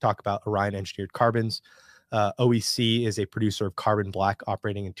to talk about Orion Engineered Carbons. OEC is a producer of carbon black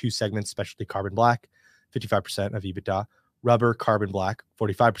operating in two segments, specialty carbon black, 55% of EBITDA, rubber carbon black,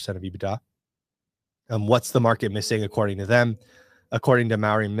 45% of EBITDA. What's the market missing according to them? According to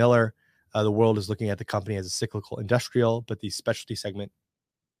Mowry Miller, the world is looking at the company as a cyclical industrial, but the specialty segment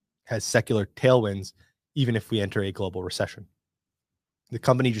has secular tailwinds, even if we enter a global recession. The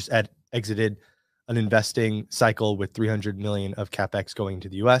company just exited an investing cycle with $300 million of capex going to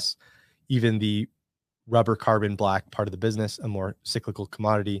the US. Even the rubber carbon black part of the business, a more cyclical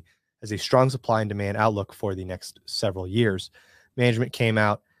commodity, has a strong supply and demand outlook for the next several years. Management came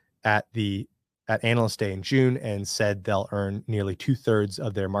out at Analyst Day in June and said they'll earn nearly 2/3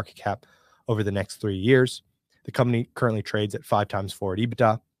 of their market cap over the next 3 years. The company currently trades at 5 times forward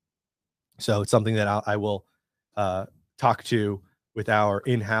EBITDA. So it's something that I will talk to with our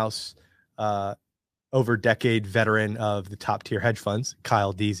in-house over decade veteran of the top tier hedge funds,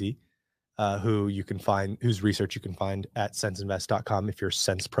 Kyle Deasy, whose research you can find at senseinvest.com if you're a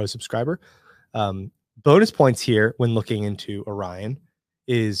Sense Pro subscriber. Bonus points here when looking into Orion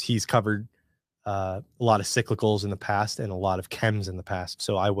is he's covered a lot of cyclicals in the past and a lot of chems in the past.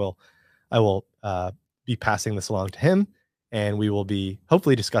 So I will be passing this along to him, and we will be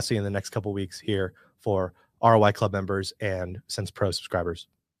hopefully discussing in the next couple of weeks here for ROI Club members and Sense Pro subscribers.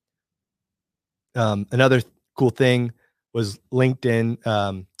 Another cool thing was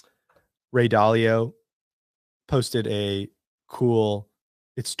LinkedIn. Ray Dalio posted a cool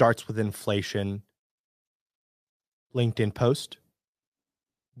 "It starts with inflation" LinkedIn post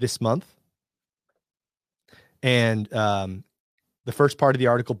this month. And the first part of the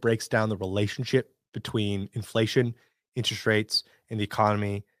article breaks down the relationship between inflation, interest rates, and the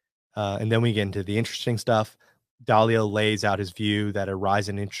economy. And then we get into the interesting stuff. Dalio lays out his view that a rise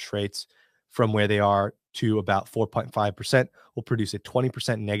in interest rates from where they are to about 4.5% will produce a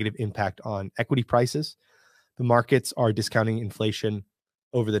 20% negative impact on equity prices. The markets are discounting inflation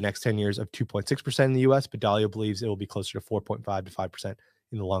over the next 10 years of 2.6% in the US, but Dalio believes it will be closer to 4.5 to 5%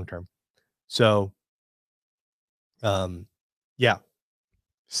 in the long term. So, yeah,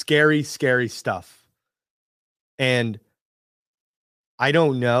 scary stuff. And I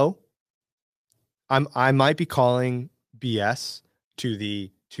don't know. I might be calling BS to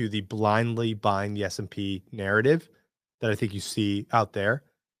the blindly buying the S&P narrative that I think you see out there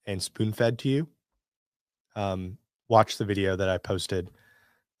and spoon-fed to you. Watch the video that I posted.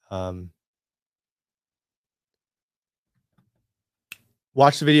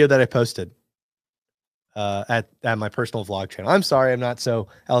 Watch the video that I posted at my personal vlog channel. I'm sorry I'm not so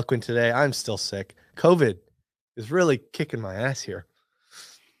eloquent today. I'm still sick. COVID is really kicking my ass here.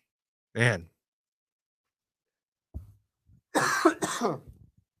 Man.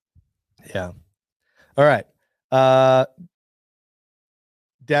 Yeah. All right.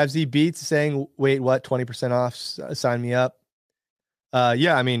 Davz Beats saying, wait, what? 20% off? Sign me up.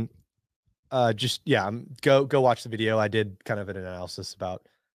 Yeah, I mean, go watch the video. I did kind of an analysis about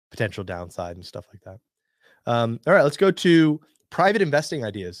potential downside and stuff like that. All right, let's go to private investing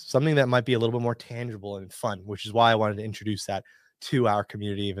ideas, something that might be a little bit more tangible and fun, which is why I wanted to introduce that to our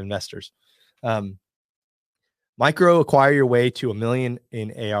community of investors. Micro acquire your way to $1 million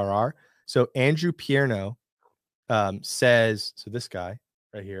in ARR. So Andrew Pierno says, so this guy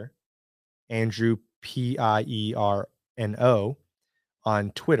right here, Andrew Pierno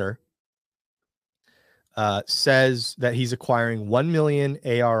on Twitter, says that he's acquiring 1 million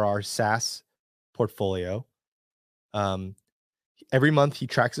ARR SaaS portfolio. Every month he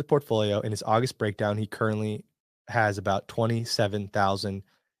tracks his portfolio. In his August breakdown, he currently has about 27,000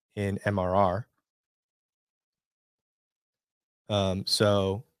 in MRR.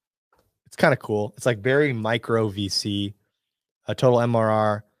 So it's kind of cool. It's like very micro VC. A total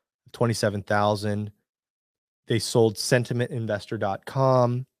MRR 27,000. They sold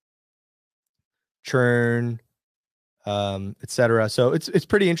sentimentinvestor.com, churn, etc. So it's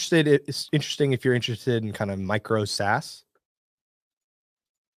pretty interesting. It's interesting if you're interested in kind of micro SaaS.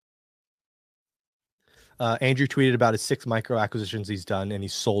 Andrew tweeted about his 6 micro acquisitions he's done, and he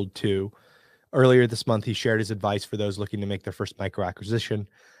sold 2. Earlier this month, he shared his advice for those looking to make their first micro acquisition.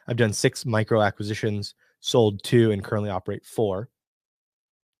 I've done 6 micro acquisitions, sold 2, and currently operate 4.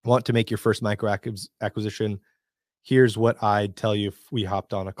 Want to make your first micro acquisition? Here's what I'd tell you if we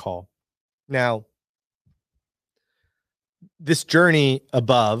hopped on a call. Now, this journey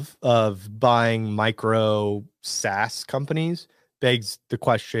above of buying micro SaaS companies begs the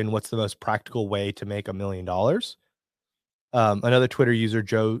question, what's the most practical way to make $1 million? Another Twitter user,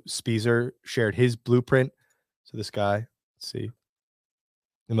 Joe Speezer, shared his blueprint. So this guy, let's see.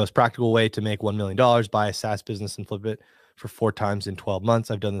 The most practical way to make $1 million, buy a SaaS business and flip it for 4 times in 12 months.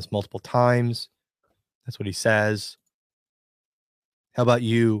 I've done this multiple times. That's what he says. How about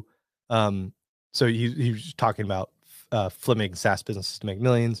you? So he was talking about flipping SaaS businesses to make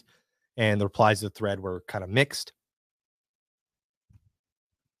millions, and the replies to the thread were kind of mixed.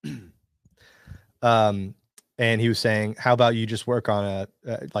 And he was saying, how about you just work on a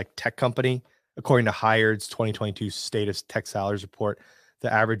like tech company? According to Hired's 2022 State of Tech Salaries Report,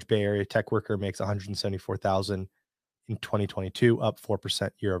 the average Bay Area tech worker makes $174,000 in 2022, up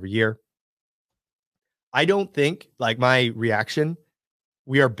 4% year over year. I don't think, like my reaction,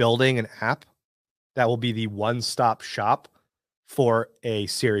 we are building an app that will be the one-stop shop for a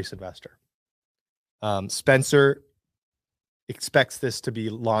serious investor. Spencer expects this to be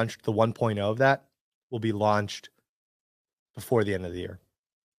launched. The 1.0 of that will be launched before the end of the year.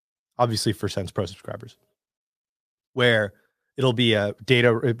 Obviously for Sense Pro subscribers, where it'll be a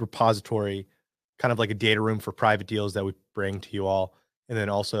data repository, kind of like a data room for private deals that we bring to you all, and then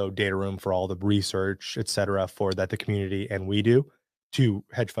also data room for all the research, et cetera, for that the community and we do, to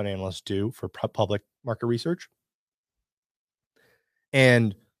hedge fund analysts do for public market research.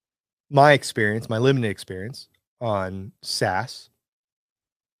 And my experience, my limited experience on SaaS,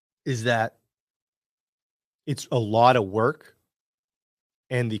 is that it's a lot of work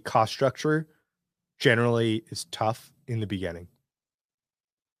and the cost structure generally is tough in the beginning.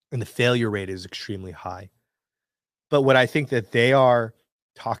 And the failure rate is extremely high. But what I think that they are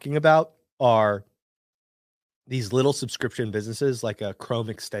talking about are these little subscription businesses like a Chrome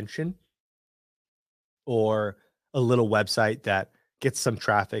extension or a little website that gets some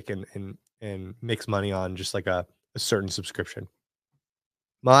traffic and makes money on just like a certain subscription.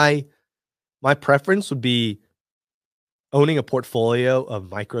 My preference would be owning a portfolio of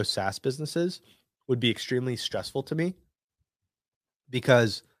micro SaaS businesses would be extremely stressful to me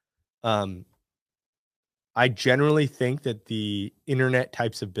because I generally think that the internet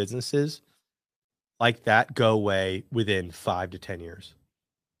types of businesses like that go away within 5 to 10 years.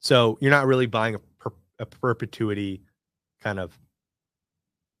 So you're not really buying a perpetuity kind of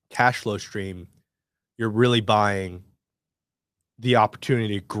cash flow stream. You're really buying the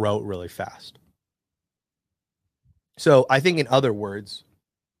opportunity to grow it really fast. So I think, in other words,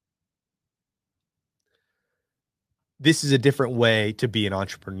 this is a different way to be an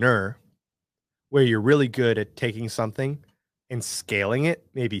entrepreneur where you're really good at taking something and scaling it,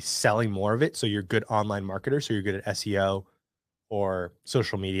 maybe selling more of it. So you're a good online marketer. So you're good at SEO or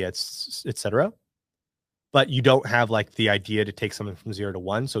social media, et cetera. But you don't have like the idea to take something from 0 to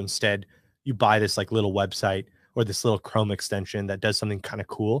 1. So instead you buy this like little website or this little Chrome extension that does something kind of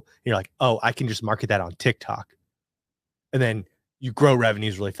cool. And you're like, oh, I can just market that on TikTok. And then you grow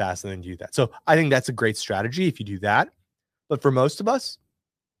revenues really fast and then do that. So I think that's a great strategy if you do that. But for most of us,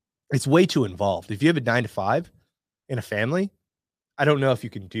 it's way too involved. If you have a 9 to 5 in a family, I don't know if you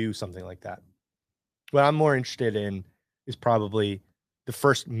can do something like that. What I'm more interested in is probably the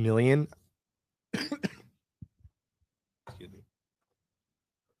first million. Excuse me.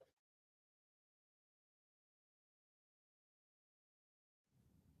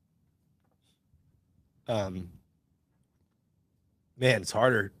 Man, it's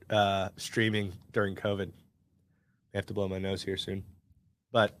harder streaming during COVID. I have to blow my nose here soon.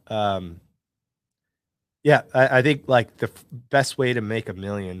 But yeah, I think like the best way to make $1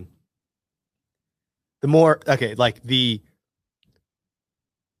 million, the more, okay, like the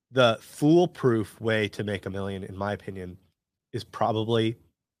foolproof way to make $1 million, in my opinion, is probably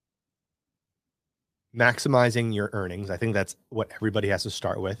maximizing your earnings. I think that's what everybody has to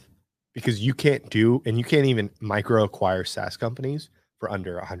start with, because you can't do, and you can't even micro acquire SaaS companies for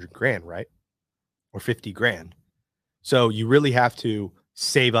under 100 grand, right? Or 50 grand. So you really have to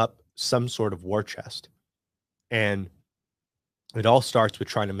save up some sort of war chest. And it all starts with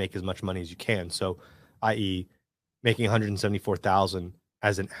trying to make as much money as you can. So, i.e., making 174,000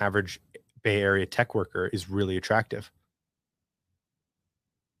 as an average Bay Area tech worker is really attractive.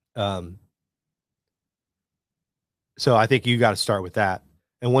 So I think you got to start with that.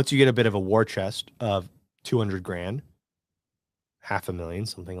 And once you get a bit of a war chest of 200 grand, $500,000,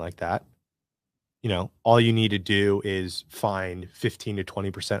 something like that, all you need to do is find 15 to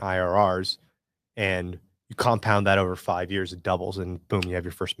 20% IRRs, and you compound that over 5 years, it doubles, and boom, you have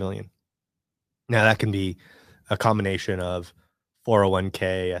your first million. Now that can be a combination of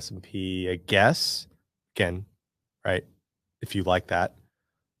 401k, S&P, I guess, again, right? If you like that,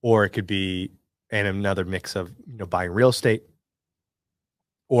 or it could be another mix of buying real estate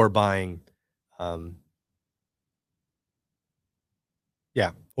or buying, or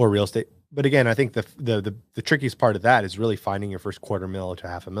real estate. But again, I think the trickiest part of that is really finding your first $250,000 to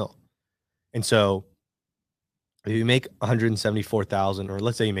 $500,000. And so if you make 174,000, or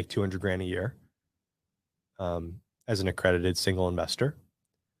let's say you make 200 grand a year, as an accredited single investor,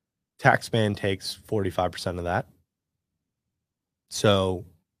 TaxMan takes 45% of that. So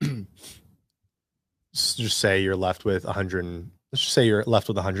just say you're left with 100. Let's just say you're left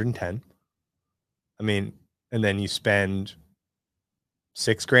with 110. I mean, and then you spend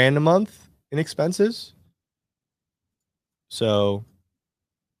 $6,000 a month in expenses. So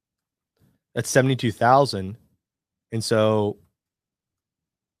that's 72,000. And so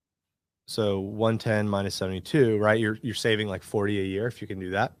 110 minus 72, right? You're saving like 40 a year if you can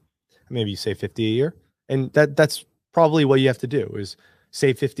do that. Maybe you save 50 a year. And that's probably what you have to do, is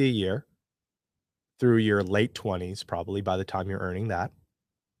save 50 a year through your late 20s, probably by the time you're earning that.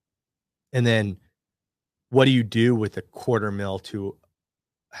 And then what do you do with $250,000 to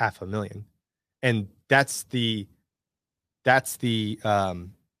 $500,000? And that's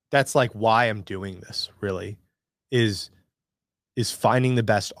like why I'm doing this, really, is finding the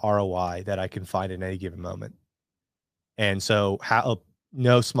best ROI that I can find in any given moment. And so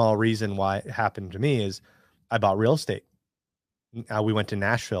no small reason why it happened to me is I bought real estate. We went to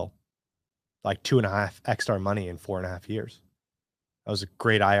Nashville, like 2.5x our money in 4.5 years. That was a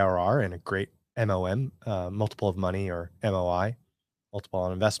great IRR and a great MOM, multiple of money, or MOI, multiple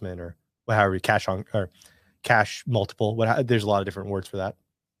on investment, or however, cash multiple. There's a lot of different words for that.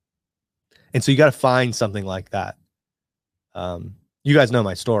 And so you got to find something like that. You guys know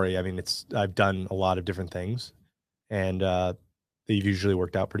my story. I mean, I've done a lot of different things, and they've usually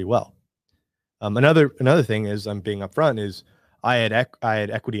worked out pretty well. Another thing is, I'm being upfront, is I had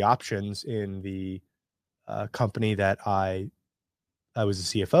equity options in the company that I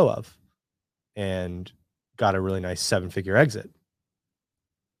was the CFO of, and got a really nice 7-figure exit.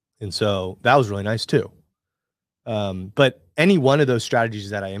 And so that was really nice too. But any one of those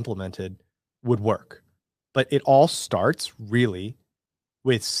strategies that I implemented would work. But it all starts really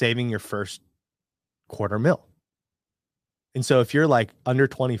with saving your first $250,000. And so if you're like under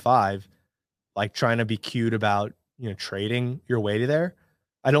 25, like trying to be cute about, trading your way to there,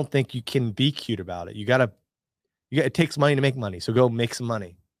 I don't think you can be cute about it. It takes money to make money. So go make some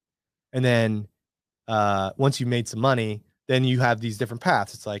money. And then once you've made some money, then you have these different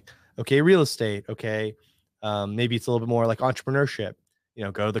paths. It's like, okay, real estate. Okay. Maybe it's a little bit more like entrepreneurship,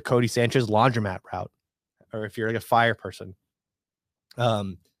 go the Cody Sanchez laundromat route. Or if you're like a fire person,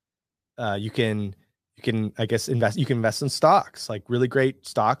 you can, I guess, invest in stocks, like really great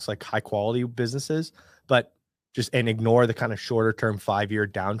stocks, like high quality businesses, but and ignore the kind of shorter term 5-year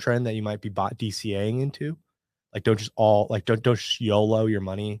downtrend that you might be DCAing into. Like, don't just YOLO your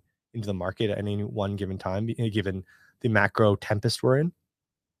money into the market at any one given time, given the macro tempest we're in.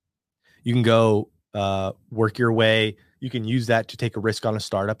 You can go work your way. You can use that to take a risk on a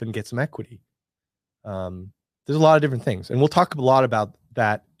startup and get some equity. There's a lot of different things, and we'll talk a lot about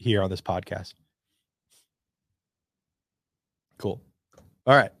that here on this podcast. Cool.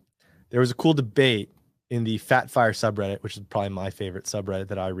 All right. There was a cool debate in the Fat Fire subreddit, which is probably my favorite subreddit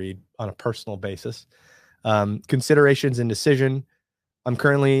that I read on a personal basis. Considerations and decision. I'm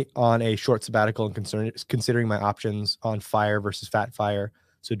currently on a short sabbatical and considering my options on FIRE versus Fat Fire.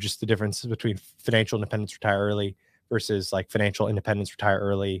 So just the difference between financial independence, retire early, versus like financial independence, retire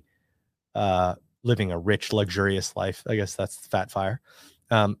early, living a rich, luxurious life. I guess that's Fat Fire.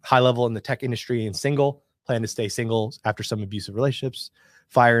 High level in the tech industry and single. Plan to stay single after some abusive relationships.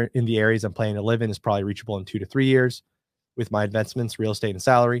 FIRE in the areas I'm planning to live in is probably reachable in 2 to 3 years with my investments, real estate, and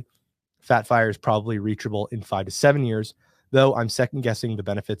salary. Fat Fire is probably reachable in 5 to 7 years, though I'm second guessing the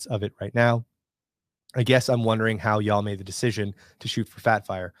benefits of it right now. I guess I'm wondering how y'all made the decision to shoot for Fat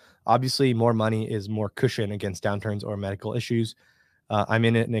Fire. Obviously, more money is more cushion against downturns or medical issues. I'm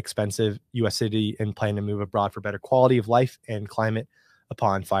in an expensive U.S. city and plan to move abroad for better quality of life and climate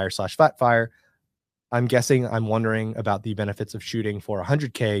upon FIRE/Fat Fire. I'm guessing I'm wondering about the benefits of shooting for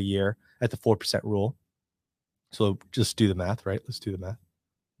 $100K a year at the 4% rule. So just do the math, right? Let's do the math.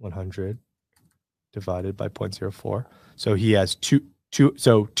 100 divided by 0.04. So he has in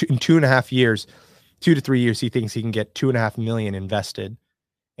 2.5 years, 2 to 3 years, he thinks he can get $2.5 million invested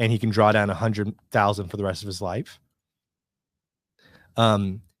and he can draw down 100,000 for the rest of his life.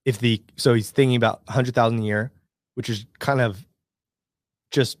 So he's thinking about 100,000 a year, which is kind of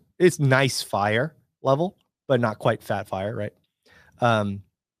just, it's nice fire level, but not quite fat fire, right?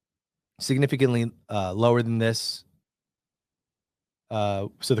 Significantly lower than this.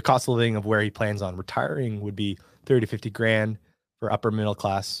 So the cost of living of where he plans on retiring would be 30 to 50 grand for upper middle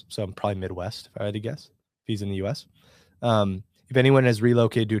class. So I'm probably Midwest, if I had to guess, if he's in the US. If anyone has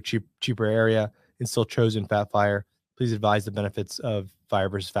relocated to a cheaper area and still chosen fat fire, please advise the benefits of fire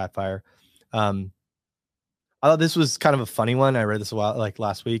versus fat fire. I thought this was kind of a funny one. I read this a while, like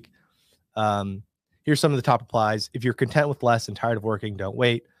last week. Here's some of the top replies. If you're content with less and tired of working, don't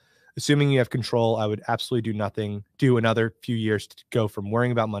wait. Assuming you have control, I would absolutely do another few years to go from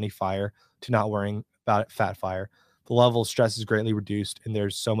worrying about money fire to not worrying about it fat fire. The level of stress is greatly reduced, and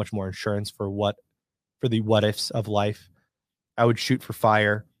there's so much more insurance for the what ifs of life. I would shoot for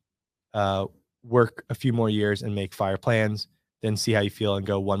fire, work a few more years and make fire plans, then see how you feel and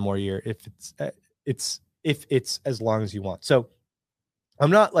go one more year if it's as long as you want. So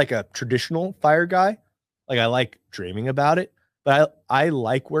I'm not like a traditional fire guy. Like I like dreaming about it, but I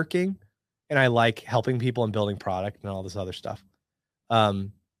like working and I like helping people and building product and all this other stuff.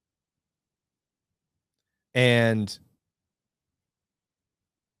 And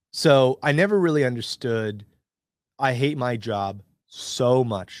so I never really understood. I hate my job so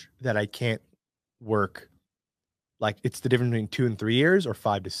much that I can't work. Like it's the difference between 2 and 3 years or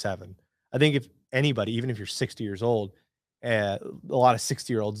 5 to 7. I think if anybody, even if you're 60 years old, a lot of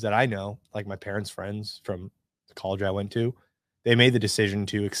 60-year-olds that I know, like my parents' friends from the college I went to, they made the decision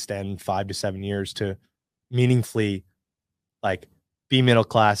to extend 5 to 7 years to meaningfully like be middle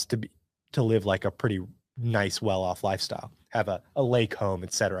class, to live like a pretty nice, well-off lifestyle, have a lake home,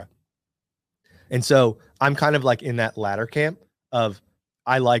 etc. And so I'm kind of like in that latter camp of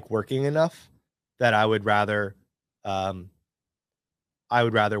I like working enough that I would rather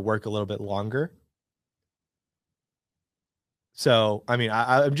work a little bit longer. So, I mean,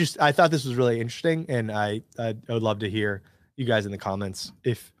 I thought this was really interesting, and I would love to hear you guys in the comments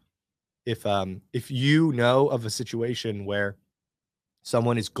if you know of a situation where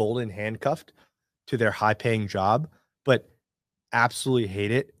someone is golden handcuffed to their high paying job, but absolutely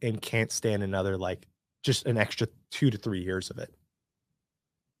hate it and can't stand another, like just an extra 2 to 3 years of it.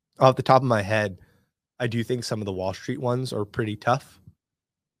 Off the top of my head, I do think some of the Wall Street ones are pretty tough.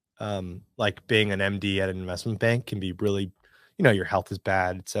 Like being an MD at an investment bank can be really, your health is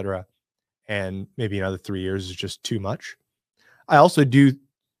bad, etc. And maybe another 3 years is just too much. I also do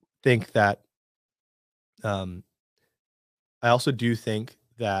think that,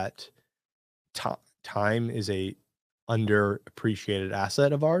 time is a underappreciated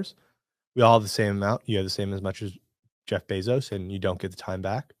asset of ours. We all have the same amount. You have the same as much as Jeff Bezos, and you don't get the time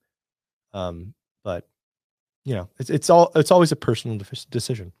back. But it's always a personal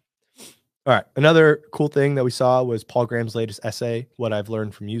decision. All right. Another cool thing that we saw was Paul Graham's latest essay, What I've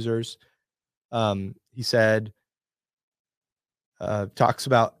Learned from Users. He said, talks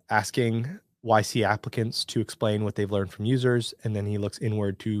about asking YC applicants to explain what they've learned from users. And then he looks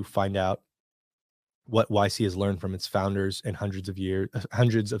inward to find out what YC has learned from its founders and hundreds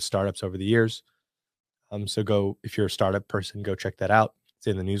of startups over the years. So if you're a startup person, go check that out. It's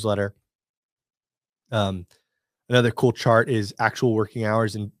in the newsletter. Another cool chart is actual working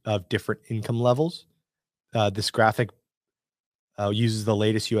hours of different income levels. This graphic uses the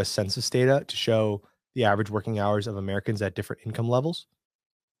latest US Census data to show the average working hours of Americans at different income levels.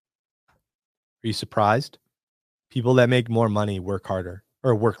 Are you surprised? People that make more money work harder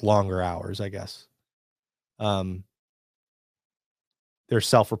or work longer hours, I guess. They're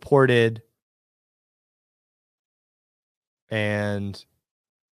self-reported and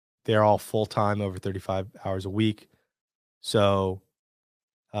they're all full-time over 35 hours a week. So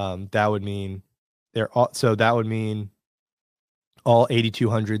that would mean all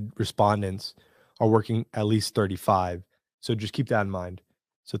 8,200 respondents are working at least 35. So just keep that in mind.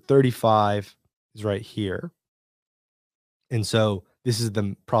 So 35 is right here. And so this is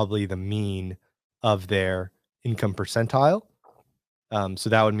probably the mean of their income percentile. So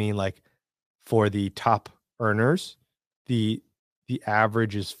that would mean like for the top earners, the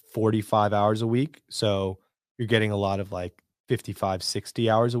average is 45 hours a week. So you're getting a lot of like 55, 60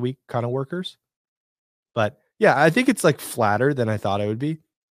 hours a week kind of workers. But yeah, I think it's like flatter than I thought it would be.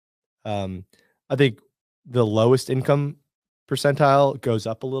 I think the lowest income percentile goes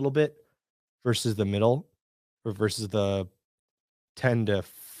up a little bit versus the middle, or versus the 10 to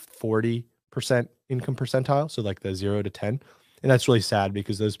 40% income percentile. So like the 0 to 10. And that's really sad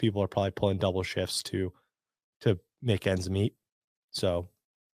because those people are probably pulling double shifts to make ends meet. So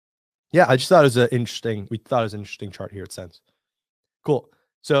Yeah, I just thought it was we thought it was an interesting chart here at Sense. Cool.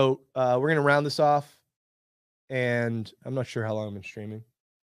 So we're gonna round this off, and I'm not sure how long I've been streaming.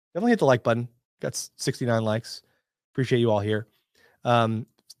 Definitely hit the like button. Got 69 likes. Appreciate you all here. Um,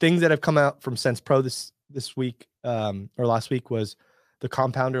 Things that have come out from Sense Pro this week or last week was the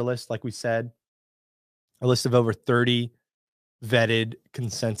compounder list, like we said, a list of over 30 vetted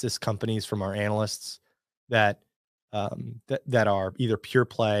consensus companies from our analysts that that are either pure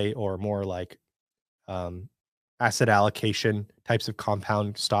play or more like asset allocation types of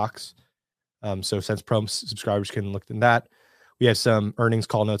compound stocks. So Sense Pro subscribers can look in that. We have some earnings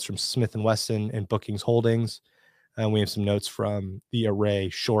call notes from Smith & Wesson and Bookings Holdings. And we have some notes from the Array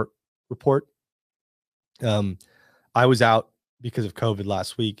short report. I was out because of COVID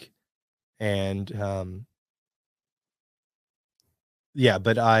last week. And yeah,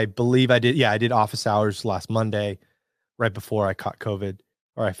 but I believe I did. Yeah, I did office hours last Monday, right before I caught COVID,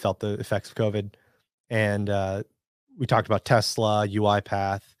 or I felt the effects of COVID. And we talked about Tesla,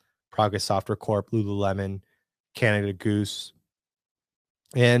 UiPath, Progress Software Corp, Lululemon, Canada Goose.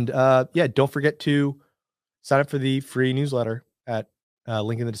 And yeah, don't forget to sign up for the free newsletter at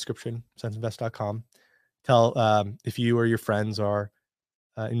link in the description, senseinvest.com. Tell if you or your friends are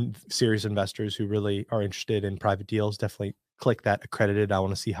serious investors who really are interested in private deals, definitely click that accredited. I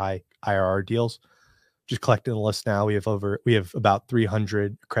want to see high IRR deals. Just collecting the list now. We have about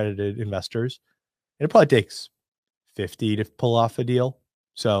 300 accredited investors, and it probably takes 50 to pull off a deal.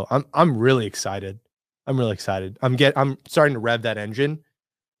 So I'm really excited. I'm really excited. I'm starting to rev that engine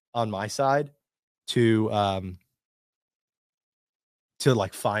on my side to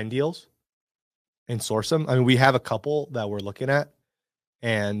like find deals and source them. I mean, we have a couple that we're looking at,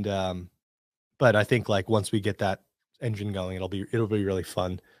 and but I think like once we get that engine going, it'll be really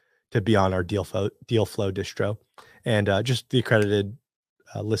fun to be on our deal flow distro, and just the accredited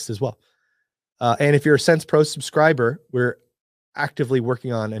list as well. And if you're a Sense Pro subscriber, we're actively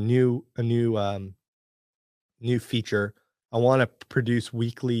working on a new feature. I want to produce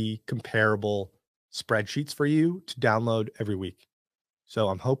weekly comparable spreadsheets for you to download every week. So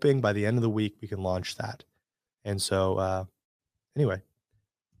I'm hoping by the end of the week we can launch that. And so anyway,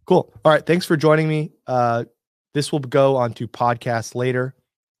 cool. All right, thanks for joining me. This will go onto podcasts later,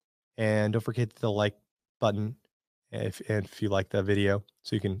 and don't forget the like button if you like the video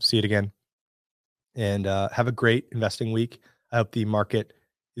so you can see it again. And have a great investing week. I hope the market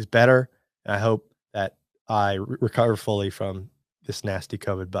is better, and I hope that I recover fully from this nasty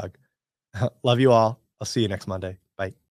COVID bug. Love you all. I'll see you next Monday. Bye.